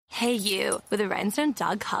Hey, you, with a rhinestone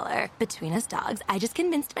dog collar. Between us dogs, I just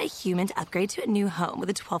convinced my human to upgrade to a new home with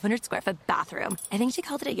a 1,200 square foot bathroom. I think she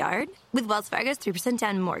called it a yard. With Wells Fargo's 3%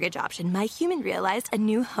 down mortgage option, my human realized a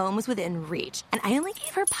new home was within reach, and I only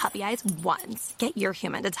gave her puppy eyes once. Get your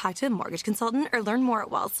human to talk to a mortgage consultant or learn more at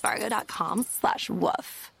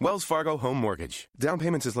wellsfargo.com/woof. Wells Fargo Home Mortgage. Down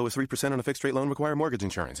payments as low as 3% on a fixed rate loan require mortgage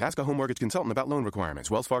insurance. Ask a home mortgage consultant about loan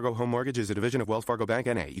requirements. Wells Fargo Home Mortgage is a division of Wells Fargo Bank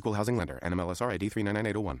N.A., equal housing lender, NMLSR ID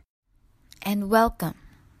 399801. And welcome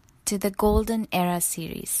to the Golden Era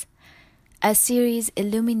series, a series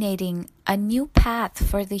illuminating a new path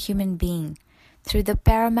for the human being through the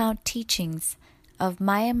paramount teachings of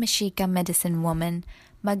Maya Mexica medicine woman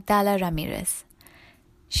Magdala Ramirez.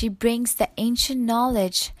 She brings the ancient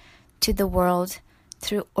knowledge to the world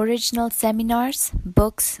through original seminars,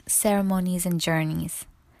 books, ceremonies, and journeys.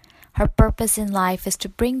 Her purpose in life is to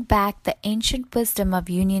bring back the ancient wisdom of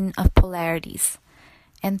union of polarities.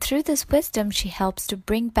 And through this wisdom, she helps to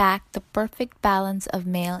bring back the perfect balance of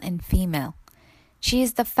male and female. She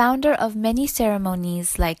is the founder of many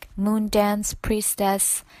ceremonies like Moon Dance,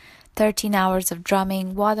 Priestess, 13 Hours of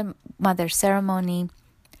Drumming, Water Mother Ceremony.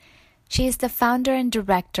 She is the founder and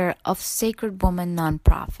director of Sacred Woman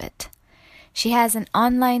Nonprofit. She has an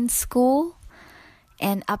online school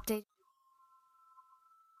and update.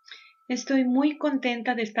 Estoy muy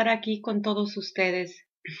contenta de estar aquí con todos ustedes.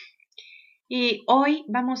 Y hoy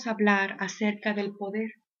vamos a hablar acerca del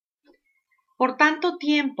poder. Por tanto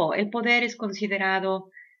tiempo, el poder es considerado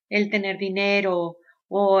el tener dinero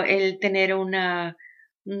o el tener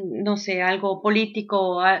algo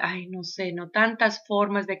político, tantas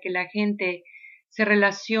formas de que la gente se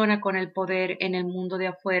relaciona con el poder en el mundo de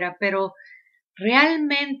afuera, pero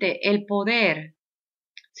realmente el poder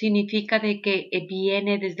significa de que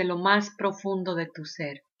viene desde lo más profundo de tu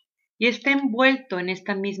ser. Y está envuelto en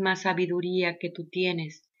esta misma sabiduría que tú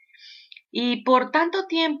tienes. Y por tanto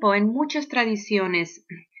tiempo, en muchas tradiciones,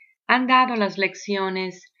 han dado las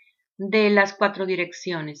lecciones de las 4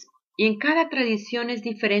 direcciones. Y en cada tradición es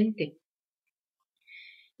diferente.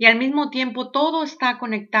 Y al mismo tiempo, todo está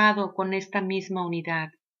conectado con esta misma unidad.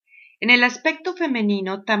 En el aspecto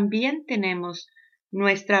femenino también tenemos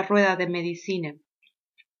nuestra rueda de medicina.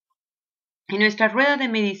 Y nuestra rueda de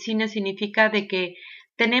medicina significa de que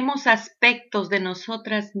tenemos aspectos de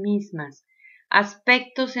nosotras mismas,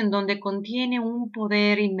 aspectos en donde contiene un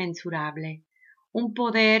poder inmensurable, un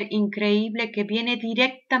poder increíble que viene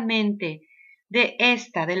directamente de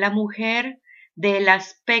la mujer, del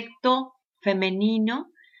aspecto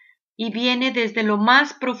femenino, y viene desde lo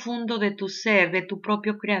más profundo de tu ser, de tu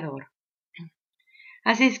propio creador.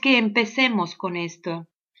 Así es que empecemos con esto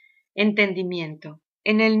entendimiento.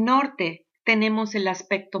 En el norte tenemos el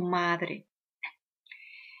aspecto madre.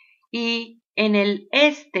 Y en el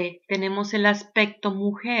este tenemos el aspecto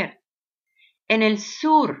mujer. En el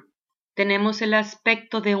sur tenemos el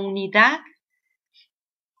aspecto de unidad.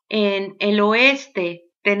 En el oeste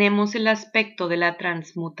tenemos el aspecto de la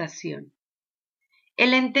transmutación.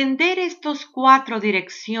 El entender estos 4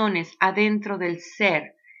 direcciones adentro del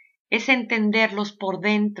ser es entenderlos por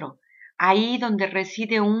dentro, ahí donde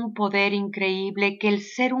reside un poder increíble que el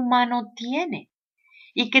ser humano tiene.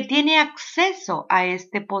 Y que tiene acceso a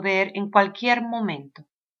este poder en cualquier momento.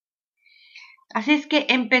 Así es que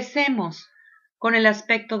empecemos con el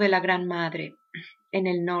aspecto de la Gran Madre en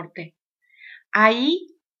el norte. Ahí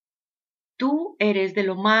tú eres de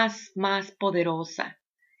lo más poderosa.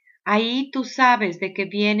 Ahí tú sabes de que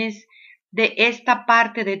vienes de esta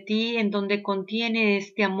parte de ti en donde contiene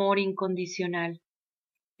este amor incondicional.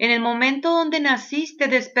 En el momento donde naciste,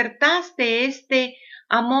 despertaste este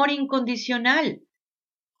amor incondicional.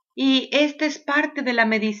 Y esta es parte de la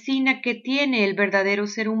medicina que tiene el verdadero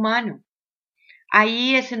ser humano.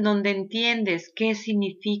 Ahí es en donde entiendes qué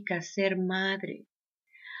significa ser madre.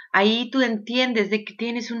 Ahí tú entiendes de que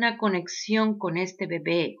tienes una conexión con este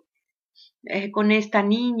bebé, con esta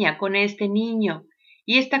niña, con este niño.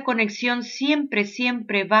 Y esta conexión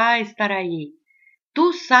siempre va a estar ahí.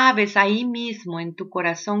 Tú sabes ahí mismo en tu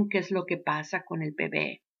corazón qué es lo que pasa con el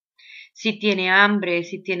bebé. Si tiene hambre,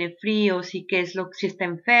 si tiene frío, si está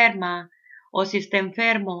enferma o si está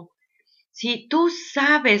enfermo. Si tú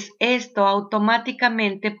sabes esto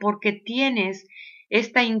automáticamente porque tienes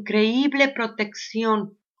esta increíble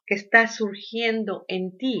protección que está surgiendo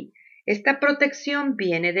en ti. Esta protección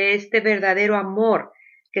viene de este verdadero amor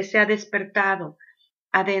que se ha despertado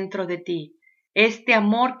adentro de ti. Este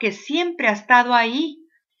amor que siempre ha estado ahí.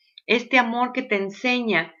 Este amor que te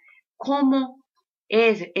enseña cómo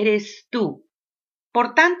eres tú.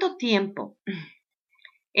 Por tanto tiempo,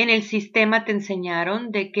 en el sistema te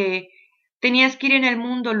enseñaron de que tenías que ir en el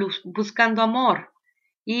mundo buscando amor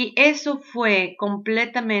Y eso fue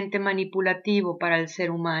completamente manipulativo para el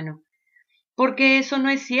ser humano, porque eso no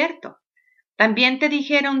es cierto. También te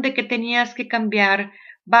dijeron de que tenías que cambiar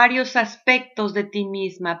varios aspectos de ti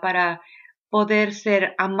misma para poder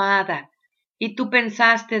ser amada, y tú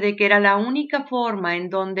pensaste de que era la única forma en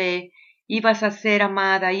donde ibas a ser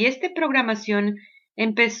amada, y esta programación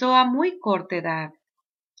empezó a muy corta edad.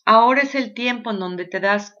 Ahora es el tiempo en donde te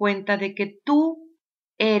das cuenta de que tú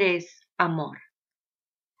eres amor.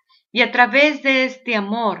 Y a través de este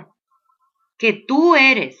amor que tú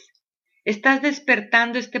eres, estás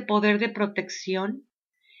despertando este poder de protección,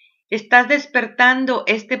 estás despertando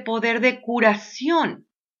este poder de curación.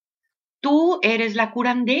 Tú eres la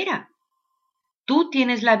curandera. Tú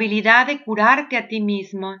tienes la habilidad de curarte a ti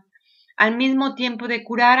misma, al mismo tiempo de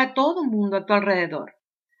curar a todo mundo a tu alrededor,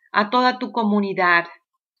 a toda tu comunidad.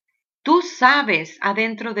 Tú sabes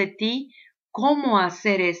adentro de ti cómo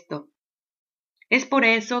hacer esto. Es por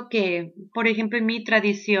eso que, por ejemplo, en mi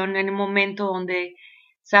tradición, en el momento donde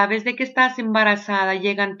sabes de que estás embarazada,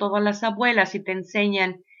 llegan todas las abuelas y te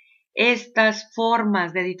enseñan estas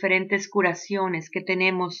formas de diferentes curaciones que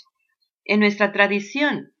tenemos en nuestra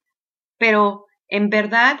tradición. Pero en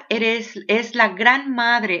verdad es la gran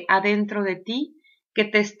madre adentro de ti que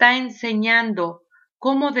te está enseñando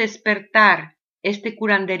cómo despertar este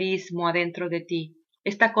curanderismo adentro de ti,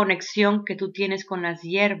 esta conexión que tú tienes con las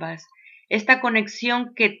hierbas, esta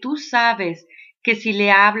conexión que tú sabes que si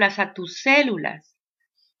le hablas a tus células,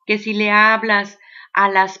 que si le hablas a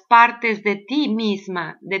las partes de ti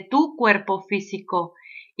misma, de tu cuerpo físico,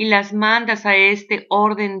 y las mandas a este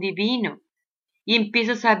orden divino, y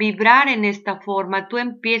empiezas a vibrar en esta forma, tú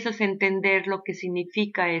empiezas a entender lo que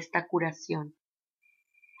significa esta curación.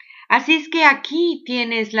 Así es que aquí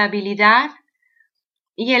tienes la habilidad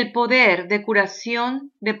y el poder de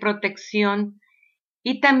curación, de protección,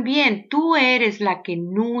 y también tú eres la que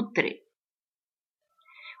nutre.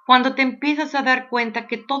 Cuando te empiezas a dar cuenta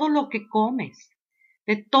que todo lo que comes,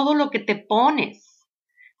 de todo lo que te pones,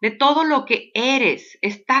 de todo lo que eres,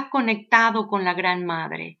 está conectado con la Gran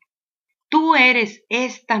Madre. Tú eres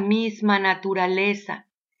esta misma naturaleza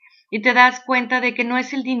y te das cuenta de que no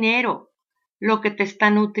es el dinero lo que te está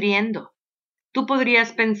nutriendo. Tú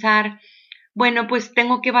podrías pensar, bueno, pues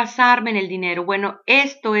tengo que basarme en el dinero. Bueno,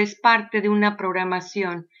 esto es parte de una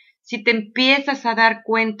programación. Si te empiezas a dar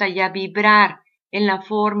cuenta y a vibrar en la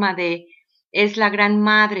forma de es la Gran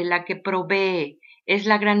Madre la que provee, es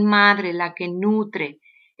la Gran Madre la que nutre,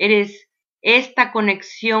 eres esta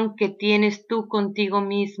conexión que tienes tú contigo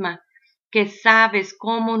misma, que sabes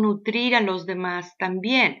cómo nutrir a los demás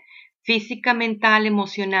también, física, mental,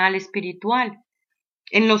 emocional, espiritual,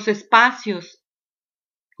 en los espacios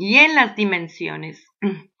y en las dimensiones.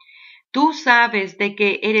 Tú sabes de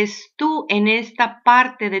que eres tú en esta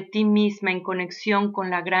parte de ti misma en conexión con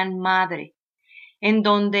la Gran Madre, en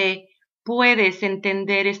donde puedes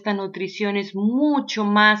entender esta nutrición es mucho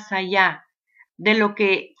más allá de lo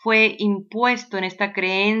que fue impuesto en esta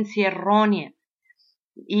creencia errónea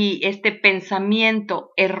y este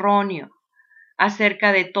pensamiento erróneo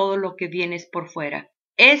acerca de todo lo que vienes por fuera.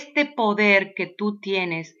 Este poder que tú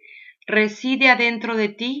tienes reside adentro de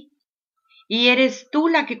ti y eres tú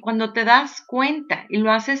la que cuando te das cuenta y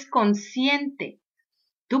lo haces consciente,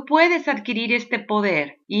 tú puedes adquirir este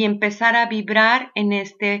poder y empezar a vibrar en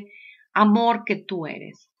este amor que tú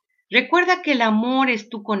eres. Recuerda que el amor es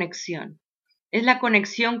tu conexión, es la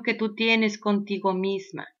conexión que tú tienes contigo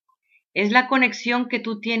misma, es la conexión que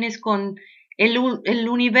tú tienes con el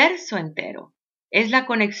universo entero, es la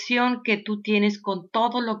conexión que tú tienes con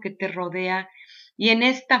todo lo que te rodea y en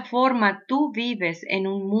esta forma tú vives en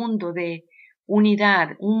un mundo de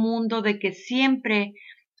unidad, un mundo de que siempre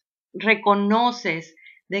reconoces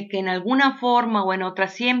de que en alguna forma o en otra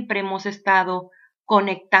siempre hemos estado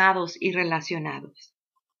conectados y relacionados.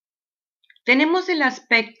 Tenemos el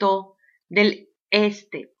aspecto del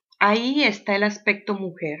ahí está el aspecto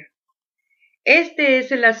mujer. Este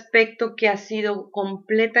es el aspecto que ha sido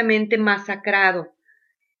completamente masacrado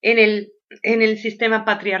en el sistema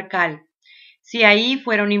patriarcal. Si ahí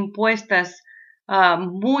fueron impuestas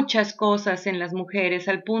muchas cosas en las mujeres,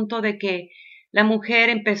 al punto de que la mujer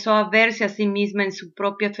empezó a verse a sí misma en su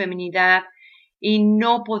propia feminidad y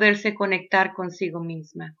no poderse conectar consigo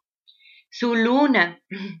misma. Su luna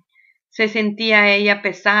se sentía ella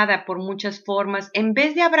pesada por muchas formas, en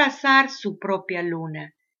vez de abrazar su propia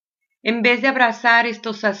luna. En vez de abrazar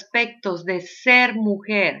estos aspectos de ser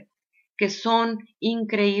mujer, que son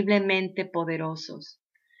increíblemente poderosos.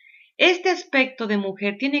 Este aspecto de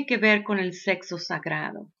mujer tiene que ver con el sexo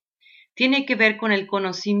sagrado, tiene que ver con el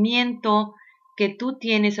conocimiento que tú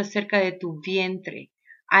tienes acerca de tu vientre,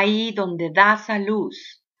 ahí donde das a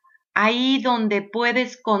luz. ahí donde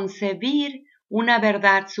puedes concebir una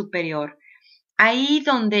verdad superior, ahí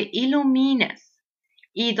donde iluminas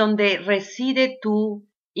y donde reside tu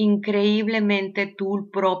increíblemente tu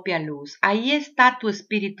propia luz. Ahí está tu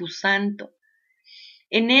Espíritu Santo,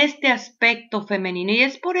 en este aspecto femenino. Y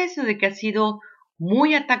es por eso de que ha sido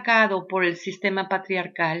muy atacado por el sistema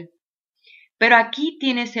patriarcal. Pero aquí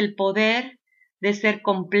tienes el poder de ser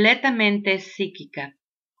completamente psíquica.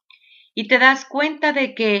 Y te das cuenta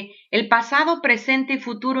de que el pasado, presente y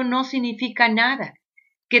futuro no significa nada,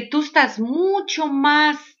 que tú estás mucho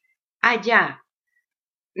más allá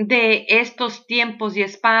de estos tiempos y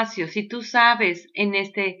espacios, y tú sabes en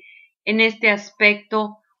este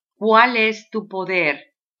aspecto cuál es tu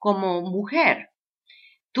poder como mujer.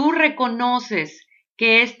 Tú reconoces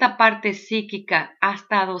que esta parte psíquica ha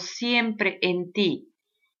estado siempre en ti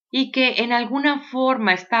y que en alguna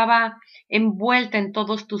forma estaba envuelta en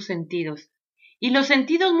todos tus sentidos. Y los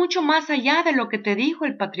sentidos mucho más allá de lo que te dijo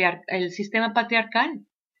el sistema patriarcal.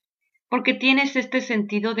 Porque tienes este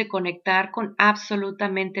sentido de conectar con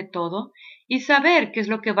absolutamente todo y saber qué es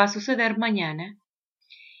lo que va a suceder mañana.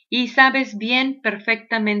 Y sabes bien,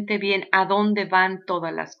 perfectamente bien, a dónde van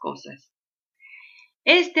todas las cosas.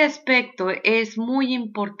 Este aspecto es muy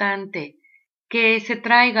importante que se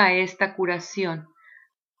traiga esta curación,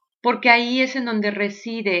 porque ahí es en donde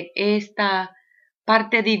reside esta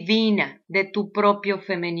parte divina de tu propio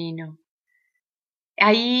femenino.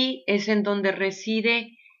 Ahí es en donde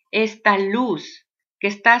reside esta luz que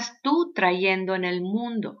estás tú trayendo en el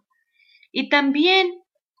mundo. Y también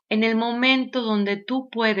en el momento donde tú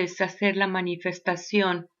puedes hacer la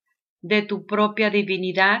manifestación de tu propia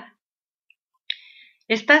divinidad,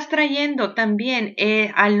 estás trayendo también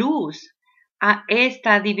a luz a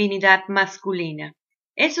esta divinidad masculina.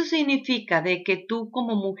 Eso significa de que tú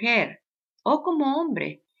como mujer o como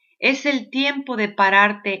hombre es el tiempo de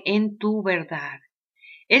pararte en tu verdad.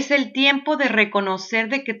 Es el tiempo de reconocer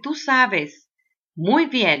de que tú sabes muy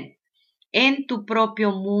bien en tu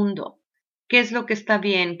propio mundo qué es lo que está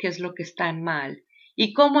bien, qué es lo que está mal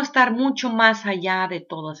y cómo estar mucho más allá de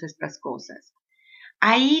todas estas cosas.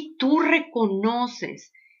 Ahí tú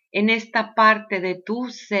reconoces en esta parte de tu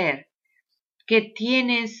ser que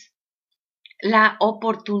tienes la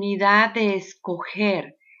oportunidad de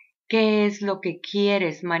escoger qué es lo que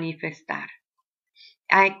quieres manifestar.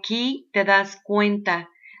 Aquí te das cuenta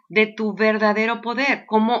de tu verdadero poder,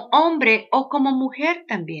 como hombre o como mujer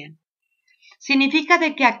también. Significa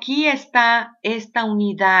de que aquí está esta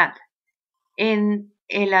unidad en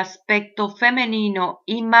el aspecto femenino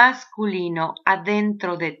y masculino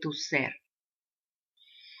adentro de tu ser.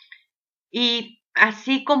 Y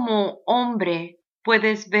así como hombre,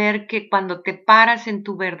 puedes ver que cuando te paras en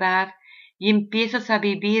tu verdad y empiezas a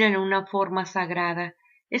vivir en una forma sagrada,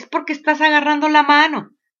 es porque estás agarrando la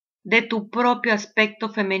mano de tu propio aspecto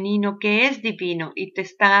femenino que es divino y te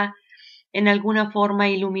está en alguna forma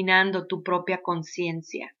iluminando tu propia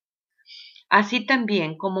conciencia. Así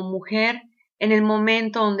también como mujer, en el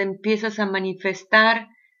momento donde empiezas a manifestar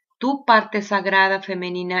tu parte sagrada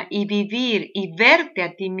femenina y vivir y verte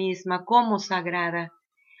a ti misma como sagrada,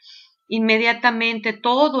 inmediatamente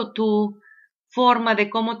todo tu forma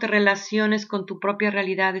de cómo te relaciones con tu propia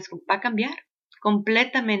realidad va a cambiar,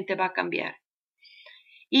 completamente va a cambiar.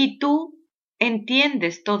 Y tú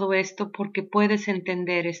entiendes todo esto porque puedes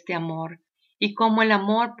entender este amor y cómo el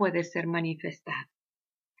amor puede ser manifestado.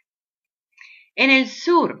 En el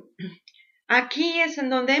sur, aquí es en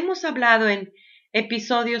donde hemos hablado en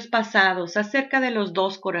episodios pasados acerca de los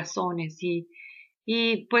dos corazones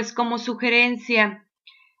y pues como sugerencia,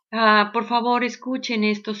 por favor escuchen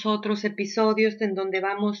estos otros episodios en donde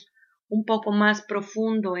vamos un poco más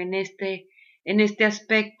profundo en este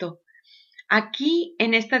aspecto. Aquí,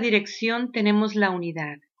 en esta dirección, tenemos la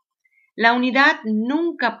unidad. La unidad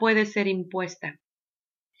nunca puede ser impuesta.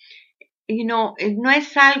 Y no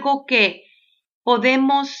es algo que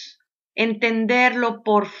podemos entenderlo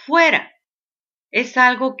por fuera. Es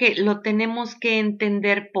algo que lo tenemos que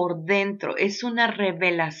entender por dentro. Es una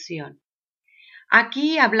revelación.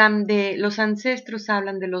 Aquí los ancestros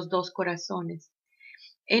hablan de los dos corazones.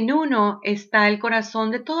 En uno está el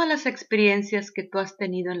corazón de todas las experiencias que tú has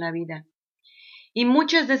tenido en la vida. Y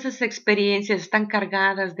muchas de esas experiencias están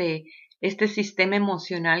cargadas de este sistema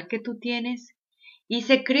emocional que tú tienes. Y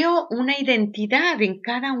se creó una identidad en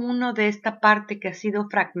cada uno de esta parte que ha sido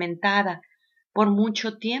fragmentada por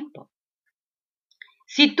mucho tiempo.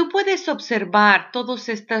 Si tú puedes observar todas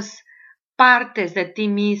estas partes de ti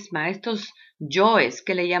misma, estos yoes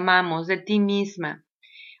que le llamamos de ti misma,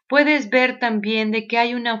 puedes ver también de que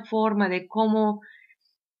hay una forma de cómo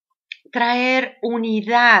traer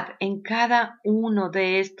unidad en cada uno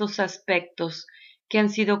de estos aspectos que han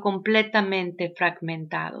sido completamente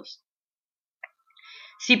fragmentados.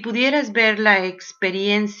 Si pudieras ver la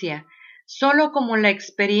experiencia solo como la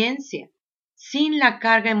experiencia, sin la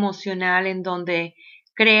carga emocional en donde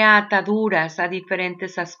crea ataduras a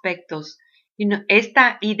diferentes aspectos,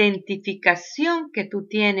 esta identificación que tú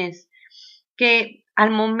tienes, que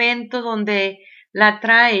al momento donde la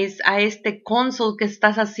traes a este consult que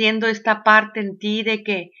estás haciendo, esta parte en ti de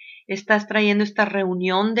que estás trayendo esta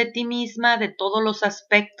reunión de ti misma, de todos los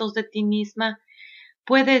aspectos de ti misma,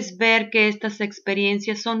 puedes ver que estas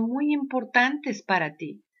experiencias son muy importantes para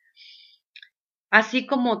ti. Así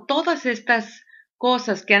como todas estas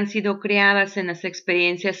cosas que han sido creadas en las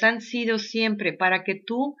experiencias han sido siempre para que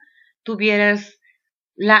tú tuvieras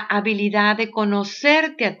la habilidad de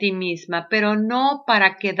conocerte a ti misma, pero no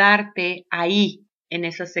para quedarte ahí en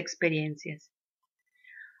esas experiencias.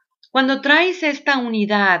 Cuando traes esta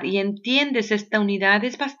unidad y entiendes esta unidad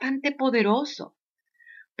es bastante poderoso,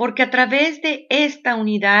 porque a través de esta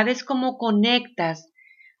unidad es como conectas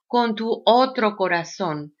con tu otro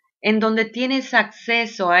corazón, en donde tienes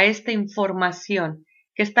acceso a esta información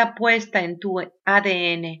que está puesta en tu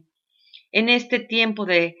ADN, en este tiempo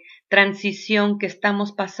de transición que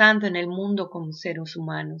estamos pasando en el mundo como seres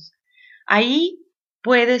humanos. Ahí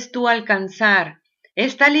puedes tú alcanzar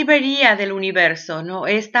esta librería del universo, ¿no?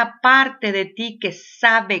 Esta parte de ti que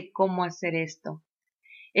sabe cómo hacer esto.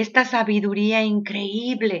 Esta sabiduría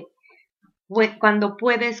increíble, cuando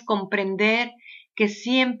puedes comprender que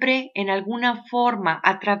siempre en alguna forma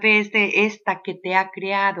a través de esta que te ha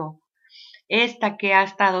creado, esta que ha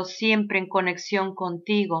estado siempre en conexión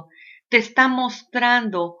contigo, te está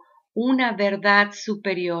mostrando una verdad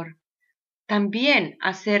superior. También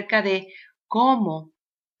acerca de cómo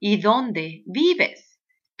y dónde vives.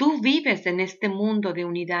 Tú vives en este mundo de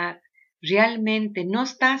unidad. Realmente no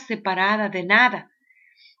estás separada de nada,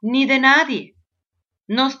 ni de nadie.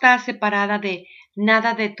 No estás separada de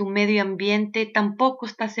nada de tu medio ambiente, tampoco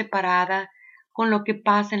estás separada con lo que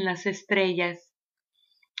pasa en las estrellas.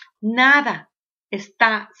 Nada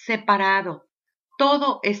está separado,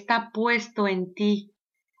 todo está puesto en ti.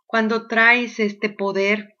 Cuando traes este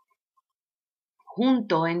poder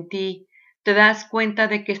junto en ti, te das cuenta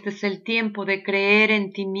de que este es el tiempo de creer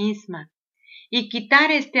en ti misma y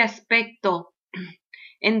quitar este aspecto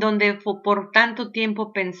en donde por tanto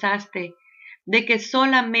tiempo pensaste de que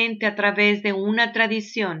solamente a través de una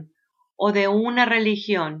tradición o de una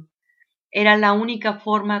religión era la única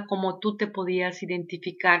forma como tú te podías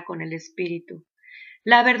identificar con el espíritu.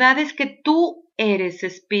 La verdad es que tú eres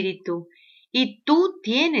espíritu y tú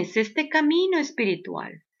tienes este camino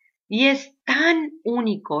espiritual y es tan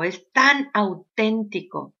único, es tan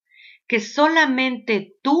auténtico que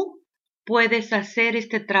solamente tú puedes hacer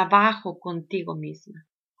este trabajo contigo misma.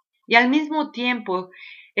 Y al mismo tiempo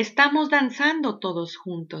estamos danzando todos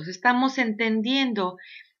juntos, estamos entendiendo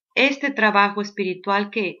este trabajo espiritual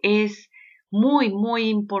que es muy, muy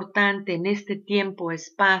importante en este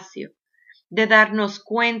tiempo-espacio, de darnos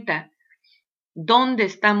cuenta dónde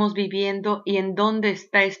estamos viviendo y en dónde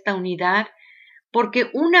está esta unidad, porque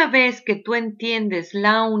una vez que tú entiendes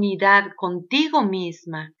la unidad contigo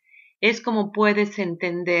misma, es como puedes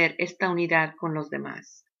entender esta unidad con los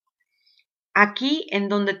demás. Aquí en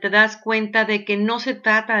donde te das cuenta de que no se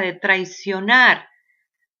trata de traicionar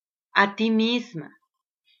a ti misma.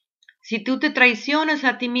 Si tú te traicionas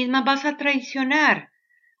a ti misma, vas a traicionar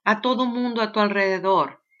a todo mundo a tu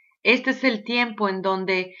alrededor. Este es el tiempo en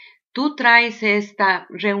donde tú traes esta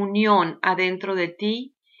reunión adentro de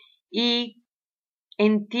ti y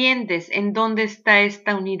entiendes en dónde está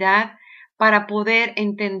esta unidad para poder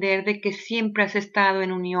entender de que siempre has estado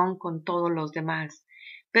en unión con todos los demás.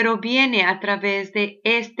 Pero viene a través de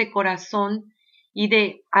este corazón y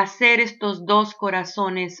de hacer estos dos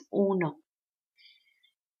corazones uno.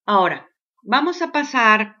 Ahora, vamos a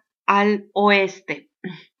pasar al oeste.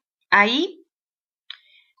 Ahí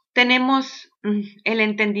tenemos el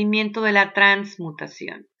entendimiento de la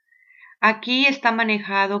transmutación. Aquí está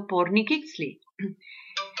manejado por Nick Ixley.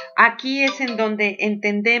 Aquí es en donde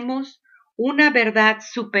entendemos una verdad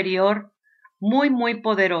superior muy, muy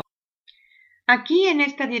poderosa. Aquí en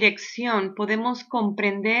esta dirección podemos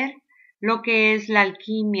comprender lo que es la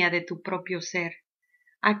alquimia de tu propio ser.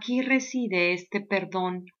 Aquí reside este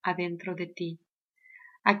perdón adentro de ti.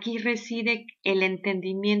 Aquí reside el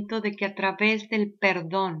entendimiento de que a través del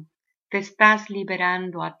perdón te estás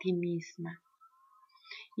liberando a ti misma.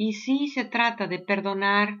 Y sí se trata de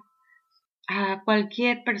perdonar a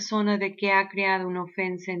cualquier persona de que ha creado una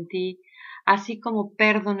ofensa en ti, así como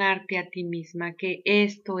perdonarte a ti misma, que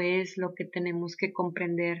esto es lo que tenemos que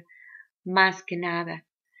comprender más que nada.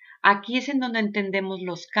 Aquí es en donde entendemos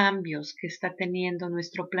los cambios que está teniendo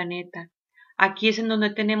nuestro planeta. Aquí es en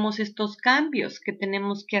donde tenemos estos cambios que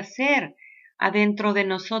tenemos que hacer adentro de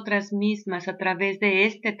nosotras mismas a través de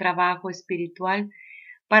este trabajo espiritual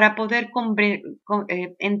para poder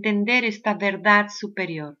entender esta verdad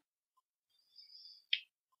superior.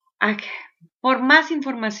 Por más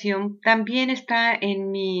información, también está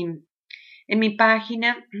en mi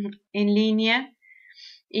página en línea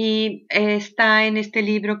y está en este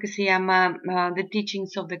libro que se llama The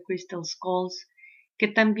Teachings of the Crystal Skulls, que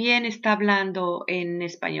también está hablando en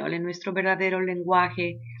español, en nuestro verdadero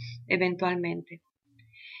lenguaje eventualmente.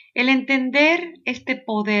 El entender este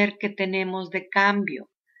poder que tenemos de cambio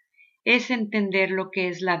es entender lo que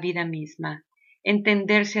es la vida misma,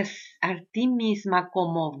 entenderse a ti misma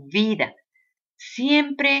como vida.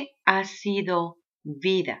 Siempre ha sido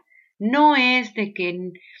vida. No es de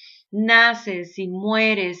que naces y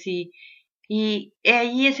mueres y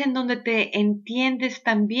ahí es en donde te entiendes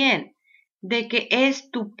también de que es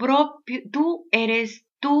tu propio, tú eres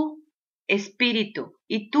tu espíritu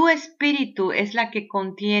y tu espíritu es la que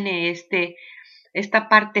contiene esta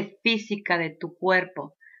parte física de tu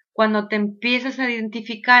cuerpo. Cuando te empiezas a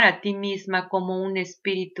identificar a ti misma como un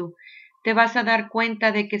espíritu, te vas a dar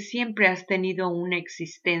cuenta de que siempre has tenido una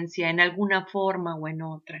existencia en alguna forma o en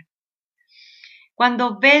otra.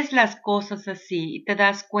 Cuando ves las cosas así, te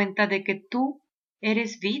das cuenta de que tú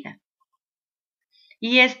eres vida.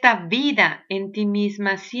 Y esta vida en ti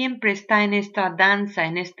misma siempre está en esta danza,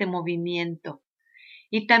 en este movimiento.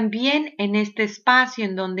 Y también en este espacio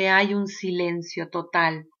en donde hay un silencio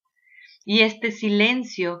total. Y este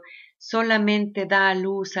silencio solamente da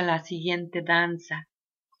luz a la siguiente danza.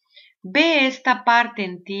 Ve esta parte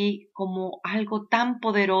en ti como algo tan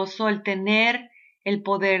poderoso, el tener el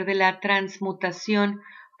poder de la transmutación,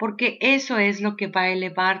 porque eso es lo que va a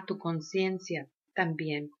elevar tu conciencia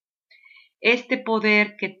también. Este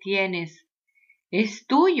poder que tienes es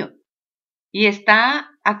tuyo y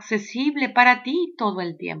está accesible para ti todo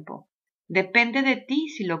el tiempo. Depende de ti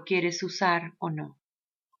si lo quieres usar o no.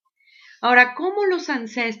 Ahora, ¿cómo los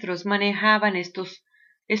ancestros manejaban estos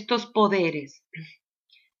poderes?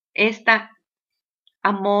 Este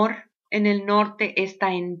amor en el norte,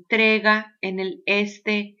 esta entrega en el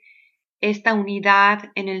este, esta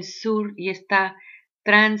unidad en el sur y esta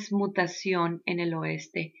transmutación en el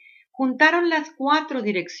oeste. Juntaron las 4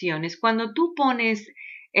 direcciones. Cuando tú pones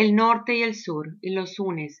el norte y el sur y los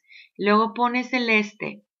unes, luego pones el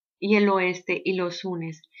este y el oeste y los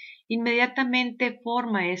unes, inmediatamente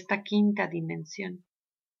forma esta quinta dimensión.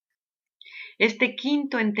 Este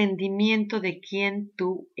quinto entendimiento de quién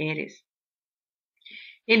tú eres.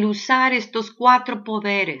 El usar estos 4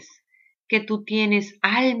 poderes que tú tienes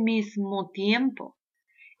al mismo tiempo.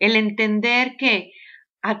 El entender que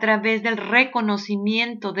a través del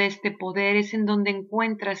reconocimiento de este poder es en donde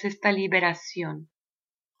encuentras esta liberación.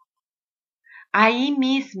 Ahí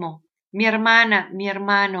mismo, mi hermana, mi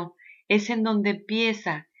hermano, es en donde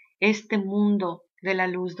empieza este mundo de la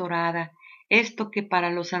luz dorada, esto que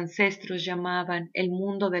para los ancestros llamaban el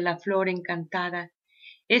mundo de la flor encantada.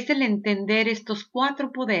 Es el entender estos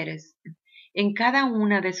 4 poderes en cada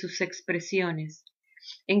una de sus expresiones,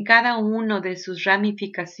 en cada una de sus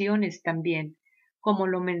ramificaciones también, como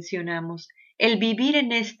lo mencionamos, el vivir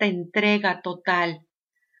en esta entrega total,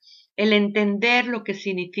 el entender lo que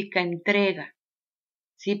significa entrega.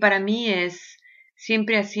 Sí, para mí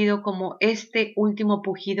siempre ha sido como este último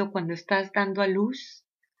pujido cuando estás dando a luz,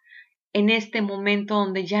 en este momento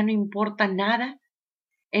donde ya no importa nada,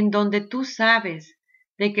 en donde tú sabes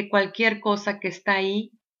de que cualquier cosa que está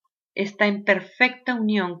ahí está en perfecta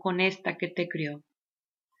unión con esta que te crió.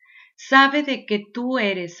 Sabe de que tú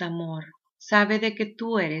eres amor, sabe de que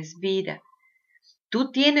tú eres vida.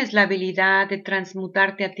 Tú tienes la habilidad de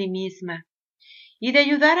transmutarte a ti misma y de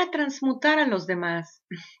ayudar a transmutar a los demás.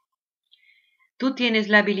 Tú tienes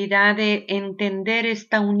la habilidad de entender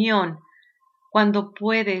esta unión cuando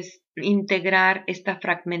puedes integrar esta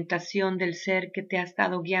fragmentación del ser que te ha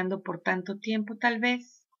estado guiando por tanto tiempo, tal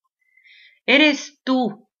vez. Eres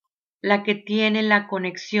tú la que tiene la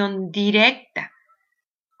conexión directa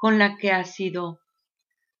con la que ha sido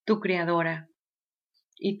tu creadora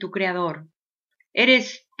y tu creador.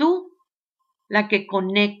 Eres tú la que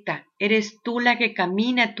conecta, eres tú la que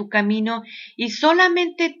camina tu camino y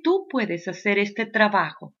solamente tú puedes hacer este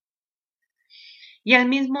trabajo. Y al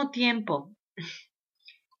mismo tiempo,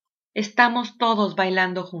 estamos todos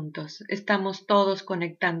bailando juntos, estamos todos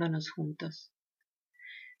conectándonos juntos.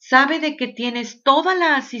 Sabe de que tienes toda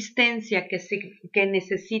la asistencia que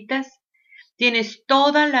necesitas, tienes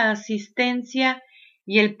toda la asistencia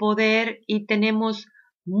y el poder y tenemos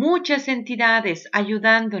muchas entidades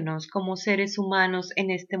ayudándonos como seres humanos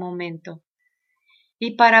en este momento.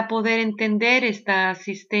 Y para poder entender esta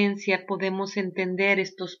asistencia, podemos entender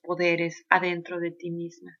estos poderes adentro de ti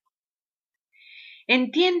misma.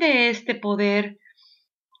 Entiende este poder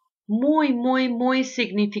muy, muy, muy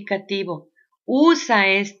significativo. Usa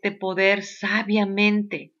este poder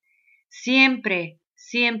sabiamente, siempre,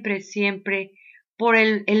 siempre, siempre, por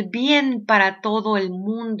el bien para todo el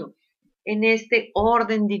mundo, en este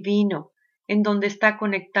orden divino, en donde está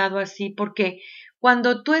conectado así, porque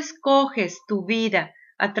cuando tú escoges tu vida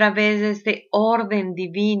a través de este orden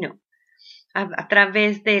divino, a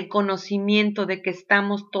través del conocimiento de que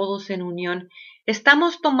estamos todos en unión,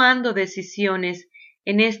 estamos tomando decisiones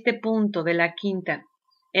en este punto de la quinta,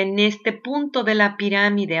 en este punto de la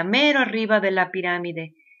pirámide, a mero arriba de la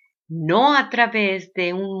pirámide, no a través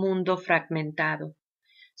de un mundo fragmentado.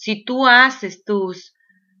 Si tú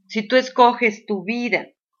escoges tu vida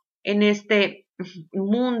en este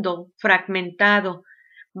mundo fragmentado,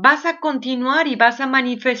 vas a continuar y vas a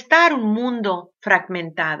manifestar un mundo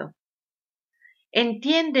fragmentado.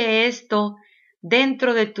 Entiende esto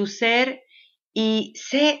dentro de tu ser y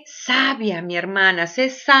sé sabia, mi hermana, sé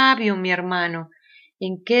sabio, mi hermano,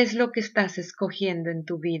 en qué es lo que estás escogiendo en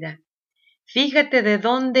tu vida. Fíjate de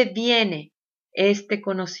dónde viene este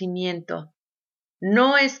conocimiento.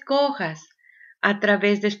 No escojas a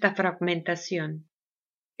través de esta fragmentación.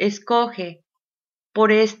 Escoge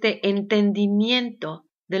por este entendimiento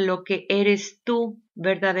de lo que eres tú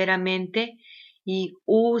verdaderamente y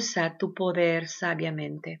usa tu poder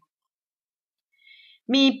sabiamente.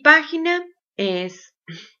 Mi página es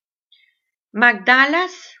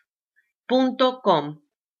magdalas.com,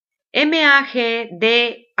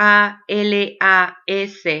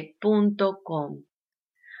 magdalas.com.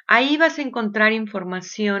 Ahí vas a encontrar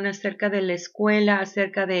información acerca de la escuela,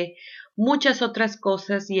 acerca de muchas otras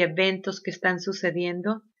cosas y eventos que están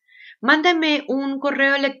sucediendo. Mándame un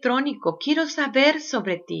correo electrónico, quiero saber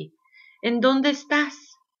sobre ti. ¿En dónde estás?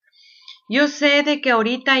 Yo sé de que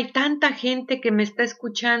ahorita hay tanta gente que me está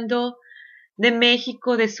escuchando de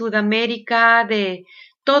México, de Sudamérica, de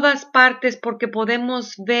todas partes, porque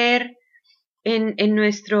podemos ver en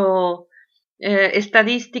nuestro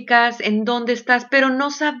estadísticas en dónde estás, pero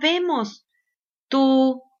no sabemos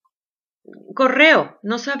tu correo,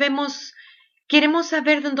 no sabemos, queremos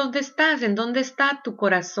saber en dónde estás, en dónde está tu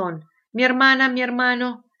corazón. Mi hermana, mi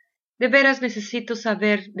hermano, de veras necesito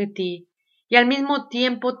saber de ti y al mismo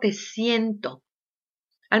tiempo te siento,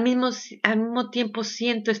 al mismo tiempo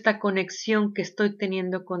siento esta conexión que estoy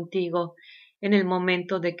teniendo contigo en el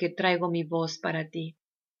momento de que traigo mi voz para ti.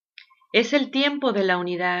 Es el tiempo de la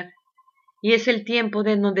unidad y es el tiempo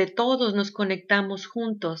de donde todos nos conectamos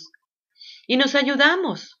juntos y nos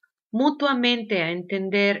ayudamos mutuamente a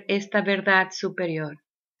entender esta verdad superior.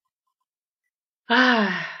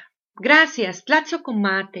 Gracias,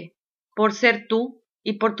 Tlatzocomate, por ser tú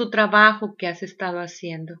y por tu trabajo que has estado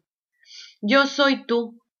haciendo. Yo soy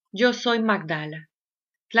tú, yo soy Magdala.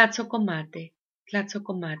 Tlatzocomate,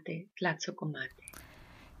 Tlatzocomate, Tlatzocomate.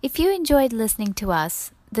 If you enjoyed listening to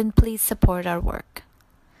us, then please support our work.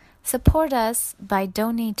 Support us by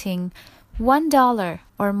donating $1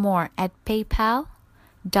 or more at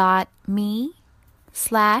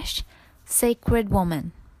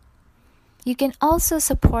paypal.me/sacredwoman. You can also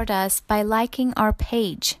support us by liking our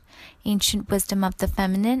page, Ancient Wisdom of the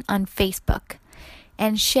Feminine, on Facebook,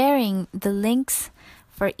 and sharing the links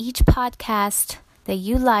for each podcast that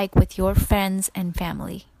you like with your friends and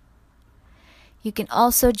family. You can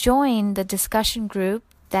also join the discussion group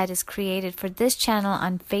that is created for this channel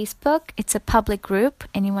on Facebook. It's a public group.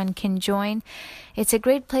 Anyone can join. It's a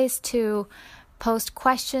great place to post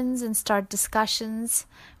questions and start discussions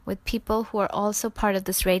with people who are also part of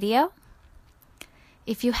this radio.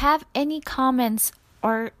 If you have any comments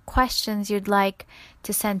or questions you'd like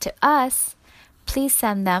to send to us, please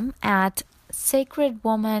send them at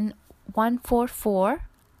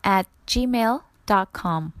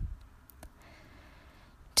sacredwoman144@gmail.com.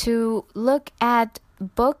 To look at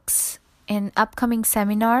books and upcoming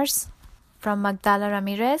seminars from Magdala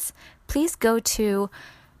Ramirez, please go to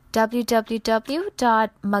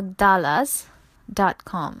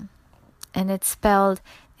www.magdalas.com, and it's spelled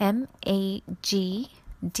Magdalas.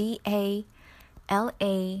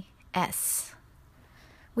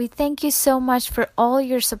 We thank you so much for all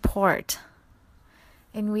your support,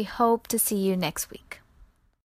 and we hope to see you next week.